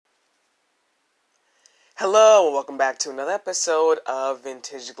Hello, and welcome back to another episode of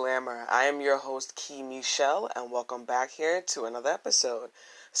Vintage Glamour. I am your host, Key Michelle, and welcome back here to another episode.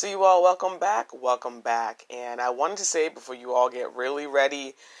 So you all, welcome back. And I wanted to say, before you all get really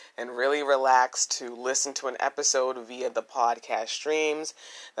ready and really relaxed to listen to an episode via the podcast streams,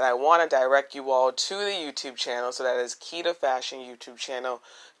 that I want to direct you all to the YouTube channel, so that is Key to Fashion YouTube channel,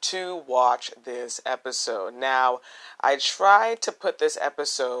 to watch this episode. Now, I tried to put this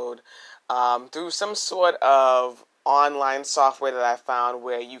episode through some sort of online software that I found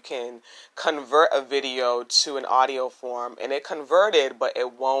where you can convert a video to an audio form, and it converted, but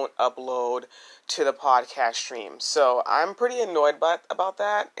it won't upload to the podcast stream. So I'm pretty annoyed about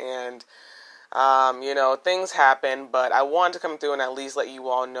that, and things happen, but I wanted to come through and at least let you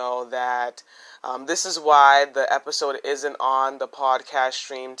all know that this is why the episode isn't on the podcast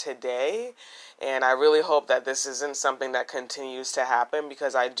stream today. And I really hope that this isn't something that continues to happen,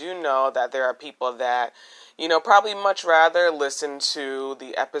 because I do know that there are people that, probably much rather listen to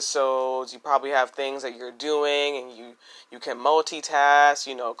the episodes. You probably have things that you're doing, and you can multitask,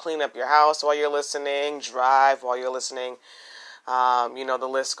 clean up your house while you're listening, drive while you're listening. The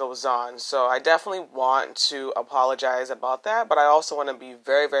list goes on. So I definitely want to apologize about that, but I also want to be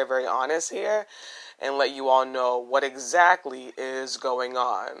very, very, very honest here and let you all know what exactly is going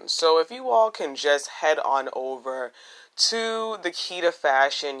on. So if you all can just head on over to the Key to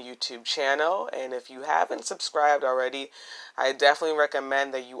Fashion YouTube channel, and if you haven't subscribed already, I definitely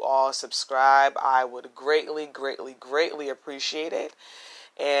recommend that you all subscribe. I would greatly, greatly, greatly appreciate it.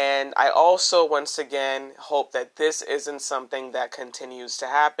 And I also, once again, hope that this isn't something that continues to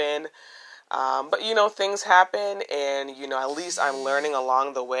happen. But things happen, and, at least I'm learning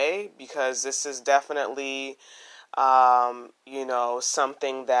along the way, because this is definitely,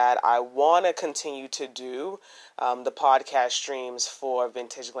 something that I want to continue to do, the podcast streams for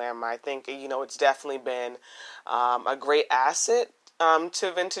Vintage Glamour. I think, it's definitely been a great asset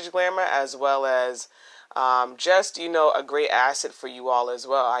to Vintage Glamour, as well as just, a great asset for you all as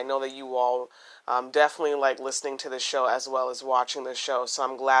well. I know that you all definitely like listening to the show as well as watching the show, so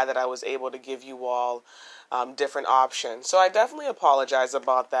I'm glad that I was able to give you all different options. So I definitely apologize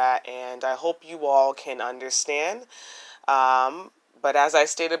about that, and I hope you all can understand. But as I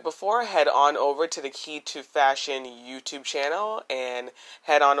stated before, head on over to the Key to Fashion YouTube channel and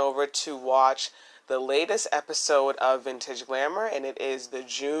head on over to watch the latest episode of Vintage Glamour, and it is the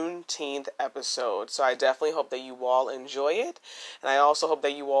Juneteenth episode. So I definitely hope that you all enjoy it, and I also hope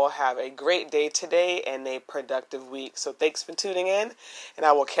that you all have a great day today and a productive week. So thanks for tuning in, and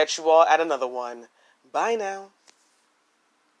I will catch you all at another one. Bye now.